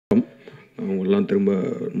அவங்கெல்லாம் திரும்ப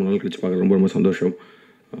ரொம்ப நாள் கழிச்சு பார்க்க ரொம்ப ரொம்ப சந்தோஷம்.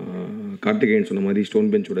 கார்த்திகேயன் சொன்ன மாதிரி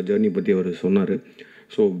ஸ்டோன் பெஞ்சோட ஜேர்னி பற்றி அவர் சொன்னார்.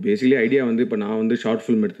 ஸோ பேசிக்கலி ஐடியா வந்து இப்போ நான் வந்து ஷார்ட்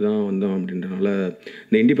ஃபிலிம் எடுத்து தான் வந்தோம் அப்படின்றனால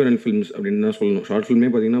இந்த இண்டிபெண்டன்ட் ஃபிலிம்ஸ் அப்படின்னு தான் சொல்லணும். ஷார்ட் ஃபில்மே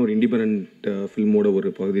பார்த்திங்கன்னா ஒரு இண்டிபெண்டன்ட் ஃபில்மோட ஒரு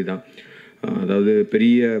பகுதி தான். அதாவது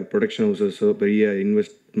பெரிய ப்ரொடக்ஷன் ஹவுசஸோ பெரிய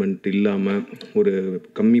இன்வெஸ்ட்மெண்ட் இல்லாமல் ஒரு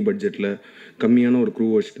கம்மி பட்ஜெட்டில் கம்மியான ஒரு க்ரூ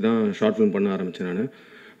வச்சுட்டு தான் ஷார்ட் ஃபிலிம் பண்ண ஆரம்பித்தேன் நான்.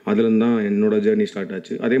 அதுலேருந்து தான் என்னோடய ஜேர்னி ஸ்டார்ட்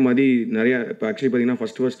ஆச்சு. அதே மாதிரி நிறையா இப்போ ஆக்சுவலி பார்த்திங்கன்னா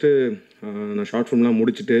ஃபஸ்ட்டு நான் ஷார்ட் ஃபிலிம்லாம்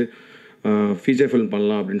முடிச்சுட்டு ஃபீச்சர் ஃபிலிம்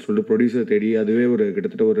பண்ணலாம் அப்படின்னு சொல்லிட்டு ப்ரொடியூசர் தேடி அதுவே ஒரு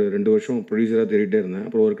கிட்டத்தட்ட ஒரு 2 வருஷம் ப்ரொடியூசராக தேடிட்டே இருந்தேன்.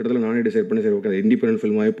 அப்புறம் ஒரு கிட்டத்தில் நானே டிசைட் பண்ணி சரி ஓகே இண்டிபெண்டன்ட்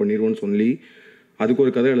ஃபில்மாகவே பண்ணிடுவோன்னு சொல்லி அதுக்கு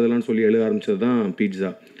ஒரு கதை எழுதலாம்னு சொல்லி எழுத ஆரம்பிச்சது தான்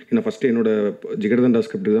பீட்ஸா. ஏன்னா ஃபஸ்ட்டு என்னோட ஜிகர்தண்டா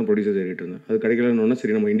ஸ்கிரிப்ட் தான் ப்ரொடியூசர் தேடிட்டு இருந்தேன். அது கிடைக்கலன்னு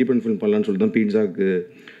சரி நம்ம இண்டிபெண்டன்ட் ஃபிலிம் பண்ணலான்னு சொல்லிட்டு தான் பீட்ஸாவுக்கு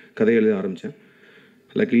கதை எழுத ஆரம்பித்தேன்.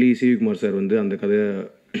 லக்கிலி சிவிகுமார் சார் வந்து அந்த கதையை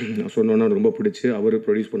சொன்னோன்னா ரொம்ப பிடிச்சி அவர்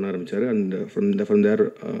ப்ரொடியூஸ் பண்ண ஆரம்பித்தார். அண்ட் ஃப்ரம் தேர்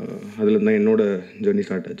அதில் தான் என்னோடய ஜேர்னி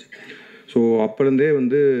ஸ்டார்ட் ஆச்சு. ஸோ அப்போருந்தே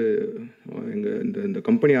வந்து எங்கள் இந்த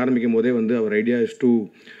கம்பெனி ஆரம்பிக்கும் போதே வந்து அவர் idea is to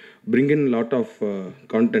bring in lot of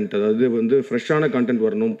content. அதாவது வந்து ஃப்ரெஷ்ஷான கான்டென்ட்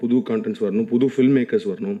வரணும், புது கான்டென்ட்ஸ் வரணும், புது ஃபில்ம் மேக்கர்ஸ்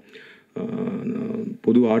வரணும்,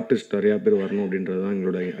 புது ஆர்டிஸ்ட் நிறையா பேர் வரணும் அப்படின்றது தான்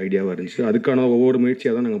எங்களோட ஐடியாவாக இருந்துச்சு. அதுக்கான ஒவ்வொரு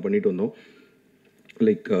முயற்சியாக தான் நாங்கள் பண்ணிட்டு வந்தோம்.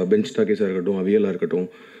 லைக் பெஞ்ச் டாக்கீஸாக இருக்கட்டும், அவியலாக இருக்கட்டும்,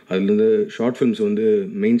 அதுலேருந்து ஷார்ட் ஃபிலிம்ஸ் வந்து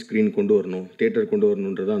மெயின் ஸ்க்ரீன் கொண்டு வரணும், தியேட்டர் கொண்டு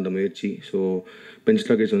வரணுன்றது அந்த முயற்சி. ஸோ பெஞ்ச்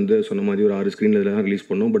டாக்கீஸ் வந்து சொன்ன மாதிரி ஒரு 6 ஸ்க்ரீனில் தான் ரிலீஸ்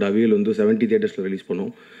பண்ணோம். பட் அவியல் வந்து 70 தியேட்டர்ஸில் ரிலீஸ்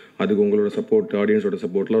பண்ணோம். அதுக்கு உங்களோட சப்போர்ட், ஆடியன்ஸோட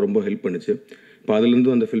சப்போர்ட்லாம் ரொம்ப ஹெல்ப் பண்ணிச்சு. இப்போ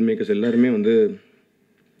அதுலேருந்து அந்த ஃபில்ம் மேக்கர்ஸ் எல்லாருமே வந்து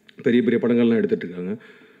பெரிய பெரிய படங்கள்லாம் எடுத்துகிட்டு இருக்காங்க.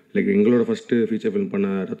 லைக் எங்களோட ஃபஸ்ட்டு ஃபீச்சர் ஃபிலிம் பண்ண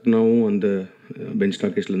ரத்னாவும் அந்த பெஞ்ச்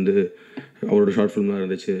டாக்கீஸ்லேருந்து அவரோட ஷார்ட் ஃபிலிம் தான்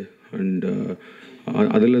இருந்துச்சு. அண்ட்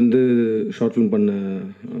அதுலேருந்து ஷார்ட் ஃபிலிம் பண்ண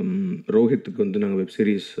ரோஹித்துக்கு வந்து நாங்கள் வெப்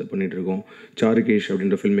சீரிஸ் பண்ணிகிட்ருக்கோம். சாருகேஷ்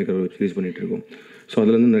அப்படின்ற ஃபில்ம் மேக்கர் வெப் சீரிஸ் பண்ணிகிட்ருக்கோம். ஸோ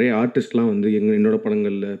அதுலேருந்து நிறைய ஆர்டிஸ்ட்லாம் வந்து என்னோட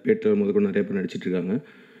படங்களில் பேட்டர் முதற்கொண்டு நிறைய பேர் நடிச்சிட்ருக்காங்க.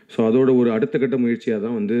 ஸோ அதோட ஒரு அடுத்த கட்ட முயற்சியாக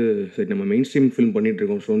தான் வந்து சரி நம்ம மெயின் ஸ்ட்ரீம் ஃபில்ம்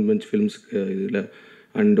பண்ணிகிட்ருக்கோம் ஸ்டோன் பெஞ்ச் ஃபிலிம்ஸ்க்கு இதில்.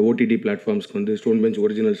 அண்ட் ஓடிடி பிளாட்ஃபார்ம்ஸ்க்கு வந்து ஸ்டோன் பெஞ்ச்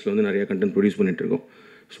ஒரிஜினல்ஸில் வந்து நிறையா கண்டென்ட் ப்ரொடியூஸ் பண்ணிகிட்ருக்கோம்.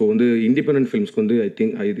 ஸோ வந்து இண்டிபெண்டன்ட் ஃபிலிம்ஸ்க்கு வந்து I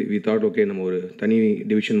think we thought okay நம்ம ஒரு தனி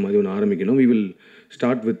டிவிஷன் மாதிரி ஒன்று ஆரம்பிக்கணும். We will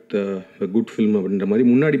start with good film அப்படின்ற மாதிரி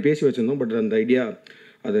முன்னாடி பேசி வச்சுருந்தோம். பட் அந்த ஐடியா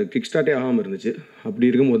அதை கிக் ஸ்டார்ட்டே ஆகாமல் இருந்துச்சு. அப்படி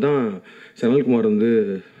இருக்கும்போது தான் சனல்குமார் வந்து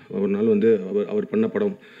ஒரு நாள் வந்து அவர் பண்ண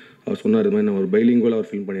படம் அவர் சொன்னார், இது மாதிரி நான் ஒரு பைலிங்குவலாக அவர்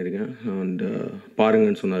ஃபில்ம் பண்ணியிருக்கேன் அண்ட்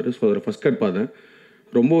பாருங்கன்னு சொன்னார். ஸோ அதில் ஃபஸ்ட் கட் பார்த்தேன்.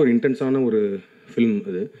 ரொம்ப ஒரு இன்டென்ஸான ஒரு ஃபில்ம்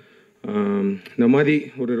அது. இந்த மாதிரி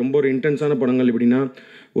ரொம்ப ஒரு இன்டென்ஸான படங்கள் எப்படின்னா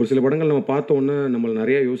ஒரு சில படங்கள் நம்ம பார்த்தோன்னே நம்மளை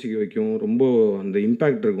நிறையா யோசிக்க வைக்கும். ரொம்ப அந்த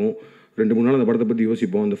இம்பேக்ட் இருக்கும். 2-3 நாள் அந்த படத்தை பற்றி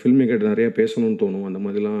யோசிப்போம். அந்த ஃபில்ம் மேக்கர் நிறையா பேசணும்னு தோணும். அந்த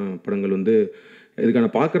மாதிரிலாம் படங்கள் வந்து இதுக்கான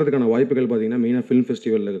பார்க்குறதுக்கான வாய்ப்புகள் பார்த்திங்கன்னா மெயினாக ஃபிலிம்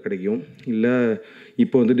ஃபெஸ்டிவலில் கிடைக்கும். இல்லை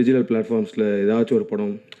இப்போ வந்து டிஜிட்டல் பிளாட்ஃபார்ம்ஸில் ஏதாச்சும் ஒரு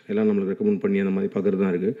படம் எல்லாம் நம்மளுக்கு ரெக்கமெண்ட் பண்ணி அந்த மாதிரி பார்க்குறது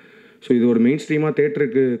தான் இருக்குது. ஸோ இது ஒரு மெயின் ஸ்ட்ரீமாக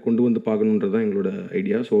தேட்டருக்கு கொண்டு வந்து பார்க்கணுன்றது தான் எங்களோட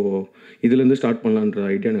ஐடியா. ஸோ இதுலேருந்து ஸ்டார்ட் பண்ணலான்ற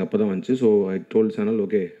ஐடியா எனக்கு அப்போ தான் வந்துச்சு. So I told channel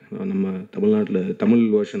okay நம்ம தமிழ்நாட்டில் தமிழ்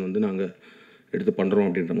வெர்ஷன் வந்து நாங்கள் எடுத்து பண்ணுறோம்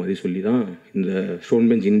அப்படின்ற மாதிரி சொல்லி தான் இந்த ஸ்டோன்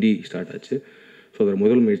பெஞ்ச் இண்டி ஸ்டார்ட் ஆச்சு. ஸோ அதோட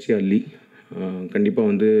முதல் முயற்சி அல்லி. கண்டிப்பாக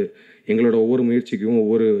வந்து எங்களோட ஒவ்வொரு முயற்சிக்கும்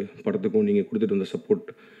ஒவ்வொரு படத்துக்கும் நீங்கள் கொடுத்துட்டு வந்த சப்போர்ட்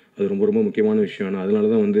அது ரொம்ப ரொம்ப முக்கியமான விஷயம். ஆனால் அதனால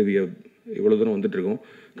தான் வந்து இவ்வளோ தூரம் வந்துட்டுருக்கோம்.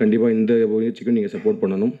 கண்டிப்பாக இந்த முயற்சிக்கும் நீங்கள் சப்போர்ட்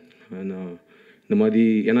பண்ணணும். இந்த மாதிரி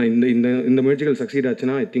ஏன்னா இந்த இந்த இந்த முயற்சிகள் சக்சீட்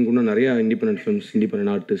ஆச்சுன்னா ஐ திங்க் இன்னும் நிறையா independent films,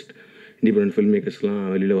 independent artist, independent film மேக்கர்ஸ்லாம்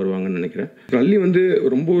வெளியில் வருவாங்கன்னு நினைக்கிறேன். அல்லி வந்து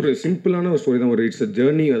ரொம்ப ஒரு சிம்பிளான ஒரு ஸ்டோரி தான். ஒரு இட்ஸ் அ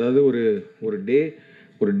ஜேர்னி. அதாவது ஒரு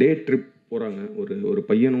டே ட்ரிப் போகிறாங்க. ஒரு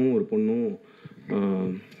பையனும் ஒரு பொண்ணும்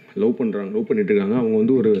லவ் பண்ணிட்டுருக்காங்க. அவங்க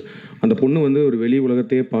வந்து அந்த பொண்ணு வந்து ஒரு வெளி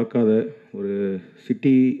உலகத்தையே பார்க்காத ஒரு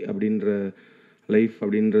சிட்டி அப்படின்ற லைஃப்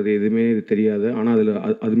அப்படின்றது எதுவுமே தெரியாத, ஆனால்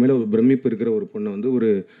அது மேலே ஒரு பிரமிப்பு இருக்கிற ஒரு பொண்ணை வந்து ஒரு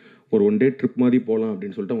 1 டே ட்ரிப் மாதிரி போகலாம்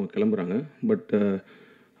அப்படின்னு சொல்லிட்டு அவங்க கிளம்புறாங்க. பட்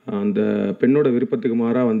அந்த பெண்ணோட விருப்பத்துக்கு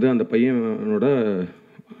மாறாக வந்து அந்த பையனோட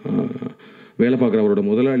வேலை பார்க்குற அவரோட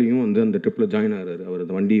முதலாளியும் வந்து அந்த ட்ரிப்பில் ஜாயின் ஆகிறாரு. அவர்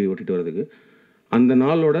அந்த வண்டி ஓட்டிகிட்டு வர்றதுக்கு. அந்த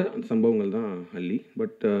நாளோட சம்பவங்கள் தான் அல்லி.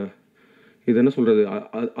 பட் இது என்ன சொல்கிறது,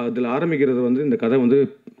 அதில் ஆரம்பிக்கிறது வந்து இந்த கதை வந்து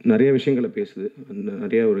நிறைய விஷயங்களை பேசுது. அந்த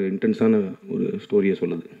நிறைய ஒரு இன்டென்ஸான ஒரு ஸ்டோரியை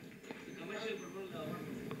சொல்லுது.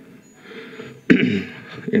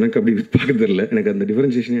 எனக்கு அப்படி பார்க்க தெரியல. எனக்கு அந்த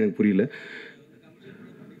டிஃபரன்சியேஷனே எனக்கு புரியல.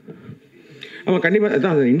 ஆமாம், கண்டிப்பாக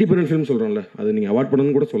அதான் அது இண்டிபெண்டன்ட் ஃபிலிம் சொல்கிறோம்ல, அது நீங்கள் அவார்ட்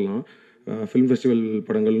படம்னு கூட சொல்லலாம், ஃபிலிம் ஃபெஸ்டிவல்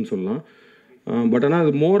படங்கள்னு சொல்லலாம். பட் ஆனால்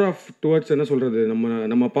அது மோர் ஆஃப் டுவர்ட்ஸ் என்ன சொல்கிறது,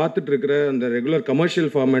 நம்ம பார்த்துட்டு இருக்கிற அந்த ரெகுலர் கமர்ஷியல்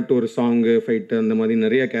ஃபார்மேட், ஒரு சாங்கு, ஃபைட்டு, அந்த மாதிரி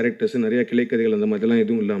நிறைய கேரக்டர்ஸ், நிறைய கிளைக்கதைகள், அந்த மாதிரிலாம்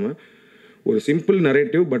எதுவும் இல்லாமல் ஒரு சிம்பிள்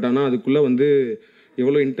நரேட்டிவ். பட் ஆனால் அதுக்குள்ளே வந்து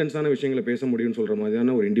எவ்வளோ இன்டென்ஸான விஷயங்களை பேச முடியும்னு சொல்கிற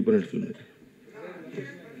மாதிரியான ஒரு இண்டிபெண்டன்ட் ஃபிலிம்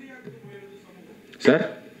சார்.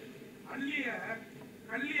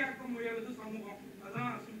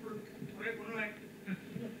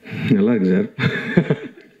 நல்லா இருக்கு சார்.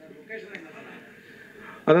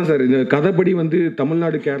 அதான் சார், இந்த கதைப்படி வந்து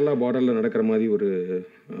தமிழ்நாடு கேரளா பார்டரில் நடக்கிற மாதிரி ஒரு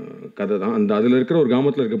கதை தான். அந்த அதில் இருக்கிற ஒரு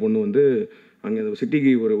கிராமத்தில் இருக்க பொண்ணு வந்து அங்கே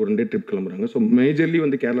சிட்டிக்கு ஒரு ஒரு டே ட்ரிப் கிளம்புறாங்க. ஸோ மேஜர்லி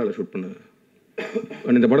வந்து கேரளாவில் ஷூட் பண்ண.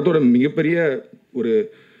 அண்ட் இந்த படத்தோட மிகப்பெரிய ஒரு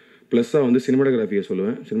ப்ளஸ்ஸாக வந்து சினிமாட்டோகிராஃபியை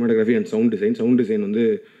சொல்லுவேன். Cinematography and sound design. Sound design வந்து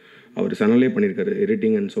அவர் சனலே பண்ணியிருக்காரு.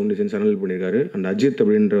 Editing and sound design Sanal பண்ணியிருக்காரு. அண்ட் அஜித்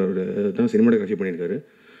அப்படின்ற ஒரு தான் சினிமாட்டோகிராஃபி பண்ணியிருக்காரு.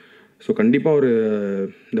 ஸோ கண்டிப்பாக ஒரு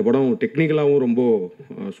இந்த படம் டெக்னிக்கலாகவும் ரொம்ப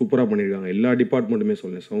சூப்பராக பண்ணியிருக்காங்க. எல்லா டிபார்ட்மெண்ட்டுமே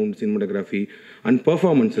சொல்லேன். Sound, cinematography and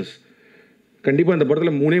performances. கண்டிப்பாக இந்த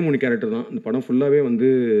படத்தில் 3 கேரக்டர் தான். இந்த படம் ஃபுல்லாகவே வந்து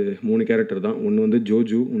 3 கேரக்டர் தான். ஒன்று வந்து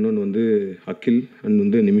ஜோஜு, இன்னொன்று வந்து அகில் அண்ட்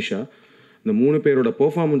வந்து நிமிஷா. இந்த 3 பேரோட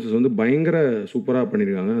பெர்ஃபார்மன்ஸஸ் வந்து பயங்கர சூப்பராக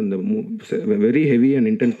பண்ணியிருக்காங்க. அந்த very heavy and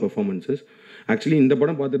intense performances. Actually இந்த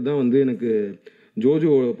படம் பார்த்துட்டு தான் வந்து எனக்கு ஜோஜு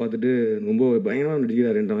பார்த்துட்டு ரொம்ப பயங்கரமாக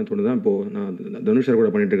நடிக்கிறாருன்ற மாதிரி தோணுது தான். இப்போது நான் தனுஷ் சார் கூட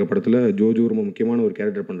பண்ணிட்டு இருக்க படத்தில் ஜோஜு ரொம்ப முக்கியமான ஒரு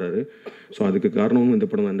கேரக்டர் பண்ணுறாரு. ஸோ அதுக்கு காரணமும் இந்த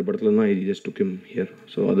படம் தான். இந்த படத்தில் தான் I just took him here.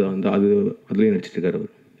 So அதுலேயும் நடிச்சிட்டு இருக்காரு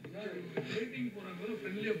அவர்.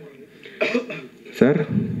 சார்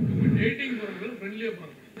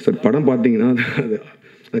சார் படம் பார்த்தீங்கன்னா அது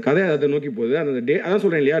அந்த கதை அதை நோக்கி போகுது. அந்த அதான்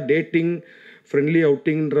சொல்கிறேன் இல்லையா, டேட்டிங், ஃப்ரெண்ட்லி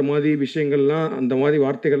அவுட்டிங்கிற மாதிரி விஷயங்கள்லாம், அந்த மாதிரி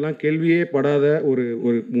வார்த்தைகள்லாம் கேள்வியே படாத ஒரு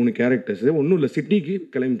 3 கேரக்டர்ஸு. ஒன்றும் இல்லை, சிட்டிக்கு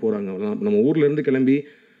கிளம்பி போகிறாங்க. நம்ம ஊர்லேருந்து கிளம்பி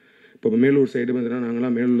இப்போ மேலூர் சைடு வந்துன்னா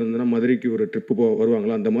நாங்களாம் மேலூர்லேருந்துனா மதுரைக்கு ஒரு ட்ரிப்பு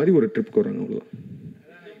வருவாங்களா, அந்த மாதிரி ஒரு ட்ரிப்புக்கு வராங்க. அவ்வளோதான்.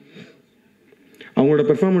 அவங்களோட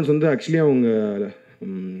பெர்ஃபார்மன்ஸ் வந்து ஆக்சுவலி அவங்க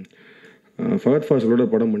ஃபஹத் ஃபாசிலோட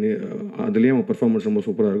படம் பண்ணி அதுலேயும் அவங்க பெர்ஃபார்மன்ஸ் ரொம்ப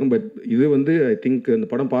சூப்பராக இருக்கும். பட் இது வந்து ஐ திங்க் இந்த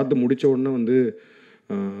படம் பார்த்து முடித்த உடனே வந்து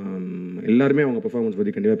எல்லாருமே அவங்க பெர்ஃபார்மன்ஸ்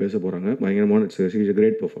பற்றி கண்டிப்பாக பேச போகிறாங்க. பயங்கரமான இட்ஸ்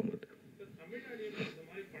கிரேட் பெர்ஃபார்மன்ஸ்.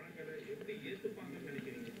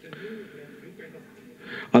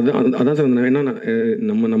 அதான் சார், ஏன்னா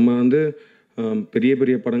நம்ம வந்து பெரிய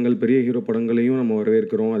பெரிய படங்கள், பெரிய ஹீரோ படங்களையும் நம்ம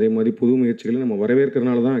வரவேற்கிறோம். அதே மாதிரி புது முயற்சிகளையும் நம்ம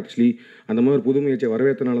வரவேற்கிறனால தான் ஆக்சுவலி அந்த மாதிரி ஒரு புது முயற்சியை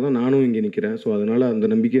வரவேற்றனால தான் நானும் இங்கே நிற்கிறேன். ஸோ அதனால் அந்த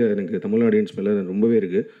நம்பிக்கை எனக்கு தமிழ் ஆடியன்ஸ் மேலே ரொம்பவே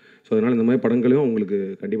இருக்குது. ஸோ அதனால் இந்த மாதிரி படங்களையும் அவங்களுக்கு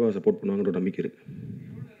கண்டிப்பாக சப்போர்ட் பண்ணுவாங்கன்ற நம்பிக்கை இருக்குது.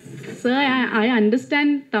 Sir, I understand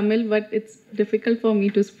Tamil, but it's difficult for me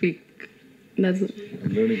to speak. That's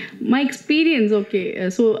my experience. Okay,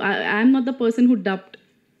 so I'm not the person who dubbed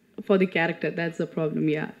for the character. That's the problem.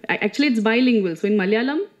 Yeah, actually, it's bilingual. So in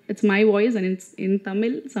Malayalam, it's my voice, and it's in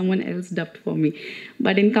Tamil, someone else dubbed for me.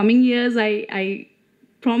 But in coming years, I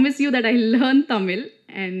promise you that I'll learn Tamil,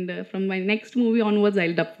 and from my next movie onwards,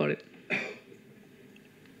 I'll dub for it.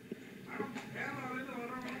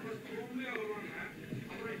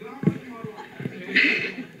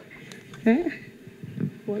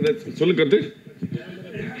 சொல்லு Karthik.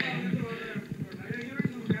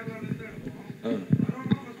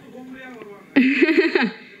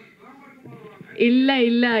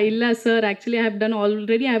 Illa, sir. Actually, I have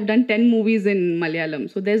done 10 movies in Malayalam.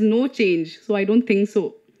 So there's no change. So I don't think so.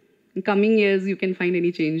 In coming years, you can find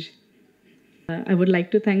any change. I would like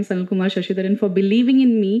to thank Sanal Kumar Shashidharan for believing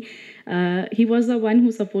in me. He was the one who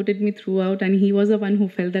supported me throughout, and he was the one who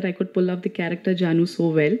felt that I could pull off the character Janu so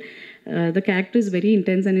well. The character is very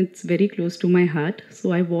intense and it's very close to my heart. So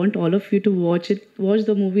I want all of you to watch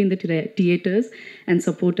the movie in the theaters and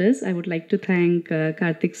support us. I would like to thank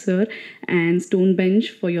Karthik sir and Stone Bench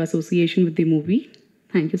for your association with the movie.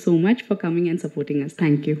 Thank you so much for coming and supporting us.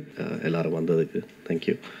 Thank you. எல்லாரும் வந்ததுக்கு thank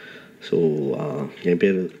you. So என்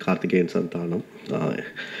பேர் கார்த்திகேயன் சந்தானம்.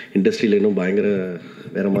 இண்டஸ்ட்ரியில் இன்னும் பயங்கர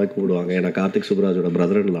வேறு மாதிரி கூப்பிடுவாங்க. ஏன்னா கார்த்திக் சுப்ராஜோட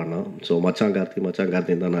பிரதர்லானா. ஸோ மச்சான்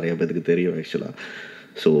கார்த்தின்னு தான் நிறைய பேருக்கு தெரியும் ஆக்சுவலாக.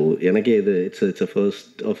 ஸோ எனக்கே it's a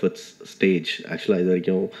first of it's stage. ஆக்சுவலாக இது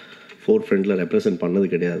வரைக்கும் ஃபோர் ஃப்ரெண்டில் ரெப்ரசன்ட் பண்ணது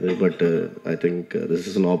கிடையாது. But I think this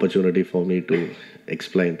is an opportunity for me to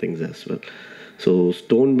explain things as well. So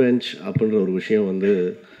stone bench அப்படின்ற ஒரு விஷயம் வந்து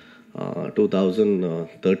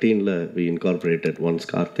 2013 we incorporated once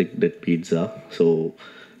Karthik did pizza. So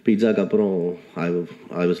pizzaக்கு அப்புறம்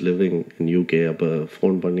I was living in UK. அப்போ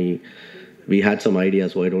phone பண்ணி we had some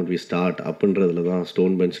ideas, why don't we start அப்படின்றதுல தான்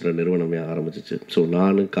stone பெஞ்சில் நிறுவனமே ஆரம்பிச்சிச்சு. ஸோ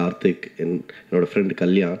நான், கார்த்திக், என்னோடய ஃப்ரெண்ட்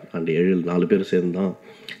கல்யாண் அண்ட் எழில் 4 பேர் சேர்ந்து தான்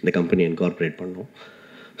இந்த கம்பெனி இன்கார்பரேட் பண்ணோம்.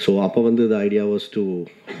 ஸோ அப்போ வந்து the idea was to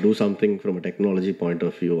do something from a technology point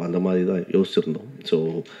of view. அந்த மாதிரி தான் யோசிச்சிருந்தோம். ஸோ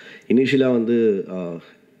இனிஷியலாக வந்து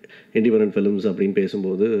இண்டிபெண்டன்ட் ஃபிலிம்ஸ் அப்படின்னு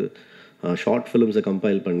பேசும்போது ஷார்ட் ஃபிலிம்ஸை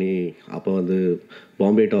கம்பைல் பண்ணி அப்போ வந்து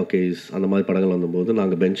பாம்பே டாக்கீஸ் அந்த மாதிரி படங்கள் வந்தபோது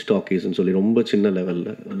நாங்கள் பெஞ்ச் டாக்கீஸ்ன்னு சொல்லி ரொம்ப சின்ன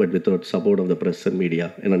லெவலில் but without support of the press and media.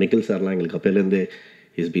 ஏன்னா நிக்கில் சார்லாம் எங்களுக்கு அப்போலேருந்தே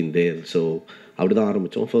இஸ் பீன் தேர். ஸோ அப்படி தான்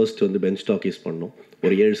ஆரம்பித்தோம். ஃபர்ஸ்ட் வந்து பெஞ்ச் டாக்கீஸ் பண்ணோம்.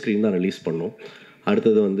 ஒரு 7 ஸ்க்ரீன் தான் ரிலீஸ் பண்ணோம்.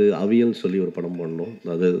 அடுத்தது வந்து அவியல்னு சொல்லி ஒரு படம் பண்ணோம்.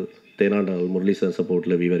 அது தேனாண்டால் Murali sir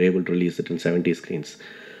சப்போர்ட்டில் we were able to release it in 70 screens.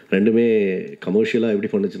 ரெண்டுமே கமர்ஷியலாக எப்படி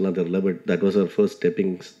பண்ணுச்சுலாம் தெரில. But that was our first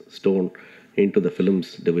stepping stone in to the films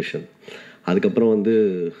division. அதுக்கப்புறம் வந்து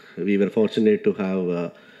we were fortunate to have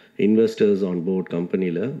investors on board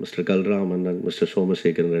கம்பெனியில் மிஸ்டர் கல்ராமன் அண்ட் மிஸ்டர்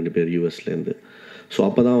சோமசேகரன் 2 பேர் யூஎஸ்லேருந்து. So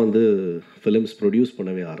அப்போ தான் வந்து ஃபிலிம்ஸ் ப்ரொடியூஸ்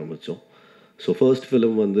பண்ணவே ஆரம்பித்தோம். ஸோ ஃபர்ஸ்ட்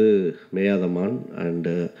ஃபிலிம் வந்து மேயாதமான் அண்ட்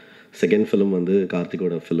செகண்ட் ஃபிலிம் வந்து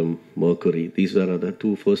கார்த்திகோட film Mercury. These where are the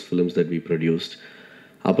 2 first films that we produced.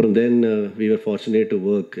 அப்புறம் தென் we were fortunate to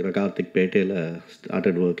work, Karthik பேட்டையில்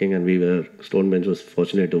started working and Stone Bench was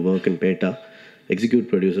fortunate to work in batta. Execute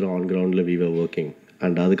producer on கிரவுண்டில் we were working.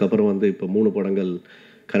 And அதுக்கப்புறம் வந்து இப்போ 3 படங்கள்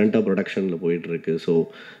கரண்ட்டாக ப்ரொடக்ஷனில் போயிட்டுருக்கு. ஸோ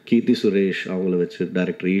கீர்த்தி சுரேஷ் அவங்கள வச்சு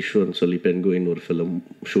டைரக்டர் ஈஸ்வர்னு சொல்லி பென்குயின் ஒரு ஃபிலிம்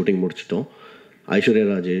ஷூட்டிங் முடிச்சிட்டோம். ஐஸ்வர்யா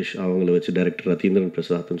ராஜேஷ் அவங்கள வச்சு டைரக்டர் ரத்தீந்திரன்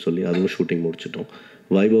பிரசாத்னு சொல்லி அதுவும் ஷூட்டிங் முடிச்சிட்டோம்.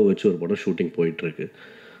 வைபவ் வச்சு ஒரு படம் ஷூட்டிங் போயிட்டுருக்கு.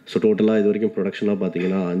 ஸோ டோட்டலாக இது வரைக்கும் ப்ரொடக்ஷனாக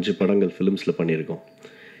பார்த்தீங்கன்னா 5 படங்கள் ஃபிலிம்ஸில் பண்ணியிருக்கோம்.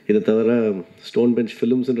 இதை தவிர ஸ்டோன் பெஞ்ச்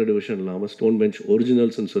ஃபிலிம்ஸ்ன்ற டிவிஷன் இல்லாமல் ஸ்டோன் பெஞ்ச்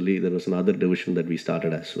ஒரிஜினல்ஸ்ன்னு சொல்லி there was another division that we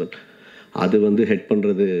started as well. அது வந்து ஹெட்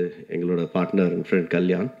பண்ணுறது எங்களோட partner and friend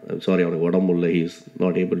Kalyan. Sorry, அவனுக்கு உடம்பு இல்லை, he is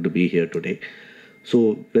not able to be here today. So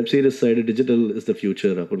web series side digital is the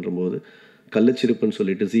future அப்படின்ற போது கள்ளச்சிருப்புன்னு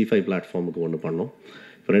சொல்லிட்டு Z5 பிளாட்ஃபார்முக்கு ஒன்று பண்ணோம்.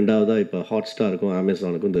 ரெண்டாவதாக இப்போ hot ஸ்டாருக்கும்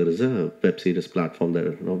அமேசானுக்கும் there is a web series platform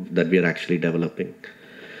that we are actually developing.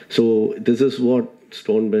 So this is what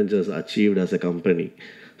Stone Bench has achieved as a company.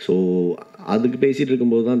 So அதுக்கு பேசிகிட்டு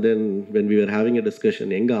இருக்கும்போது தான் தென் when we were having a discussion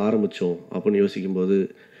எங்கே ஆரம்பித்தோம் அப்படின்னு யோசிக்கும்போது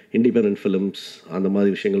இண்டிபெண்டன்ட் ஃபிலிம்ஸ் அந்த மாதிரி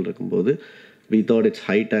விஷயங்கள் இருக்கும்போது we thought it's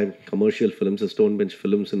high time commercial films, Stone Bench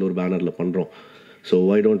films ஒரு பேனரில் பண்ணுறோம். So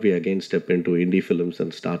why don't we again step into indie films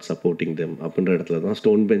and start supporting them அப்படின்ற இடத்துல தான்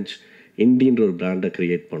ஸ்டோன் பெஞ்ச் இண்டின்ற ஒரு பிராண்டை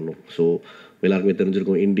க்ரியேட் பண்ணோம். ஸோ எல்லாருக்குமே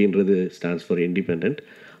தெரிஞ்சிருக்கும் இண்டின்றது ஸ்டாண்ட்ஸ் ஃபார் இண்டிபெண்ட்.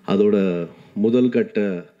 அதோட முதல் கட்ட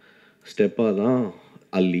ஸ்டெப்பாக தான்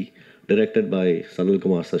அல்லி, directed by Sanil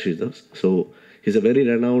Kumar Sashidhar. So he's a very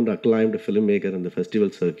renowned, acclaimed filmmaker in the festival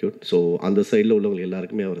circuit. So on the side உள்ளவங்க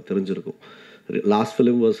எல்லாருக்குமே அவர் தெரிஞ்சிருக்கும். Last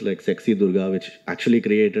film was like Sexy Durga, which actually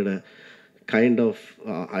created a kind of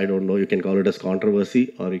I don't know, you can call it as controversy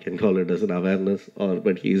or you can call it as an awareness,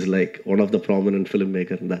 but he's like one of the prominent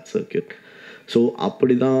filmmaker in that circuit. So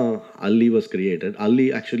அப்படி தான் Alli was created. Alli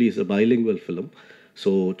actually is a bilingual film.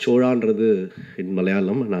 So சோழான்றது in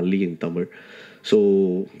Malayalam and Alli in Tamil. So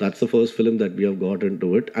that's the first film that we have got in to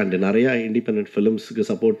it. And நிறையா independent ஃபிலிம்ஸுக்கு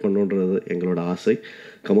support பண்ணுன்றது எங்களோட ஆசை.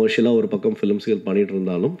 கமர்ஷியலாக ஒரு பக்கம் ஃபிலிம்ஸ்கள் பண்ணிகிட்டு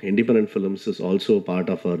இருந்தாலும் independent films is also part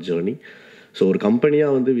of our journey. So ஒரு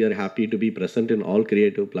கம்பெனியாக வந்து we are happy to be present in all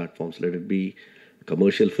creative platforms, let it be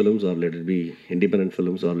commercial films or let it be independent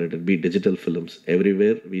films or let it be digital films.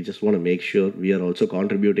 Everywhere we just want to make sure we are also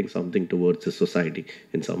contributing something towards the society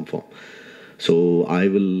in some form. So I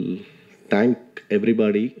will thank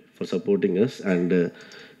everybody for supporting us and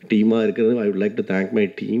team I would like to thank my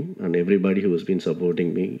team and everybody who has been supporting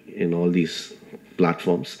me in all these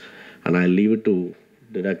platforms, and I'll leave it to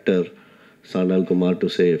director Sanal Kumar to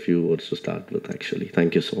say a few words to start with. Actually,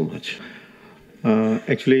 thank you so much.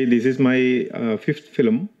 Actually this is my 5th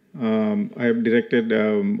film. I have directed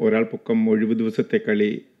Oral Pokkam, Ozhivu Divasathe Kali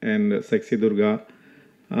and Sexy Durga.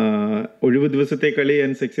 Ozhivu Divasathe Kali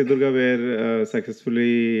and Sexy Durga were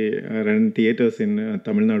successfully run in theatres in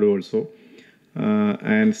Tamil Nadu also.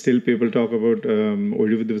 And still people talk about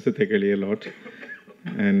Ozhivu Divasathe Kali a lot.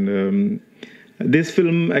 And this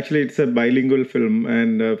film, actually it's a bilingual film,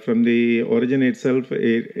 and from the origin itself,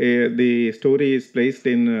 the story is placed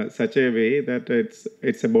in such a way that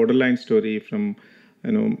it's a borderline story from,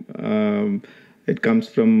 it comes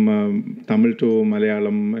from Tamil to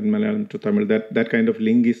Malayalam and Malayalam to Tamil. That kind of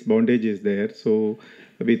linguist bondage is there. So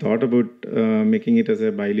we thought about making it as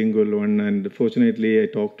a bilingual one, and fortunately I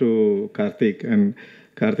talked to Karthik, and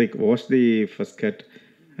Karthik watched the first cut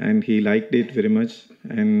and he liked it very much,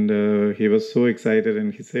 and he was so excited, and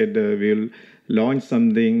he said we'll launch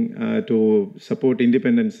something to support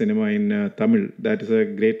independent cinema in Tamil. That is a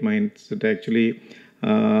great mindset. Actually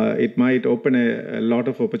it might open a lot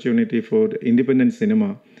of opportunity for independent cinema,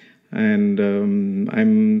 and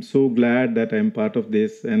I'm so glad that I'm part of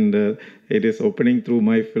this, and it is opening through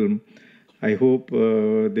my film. I hope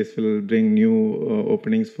this will bring new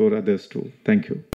openings for others too. Thank you.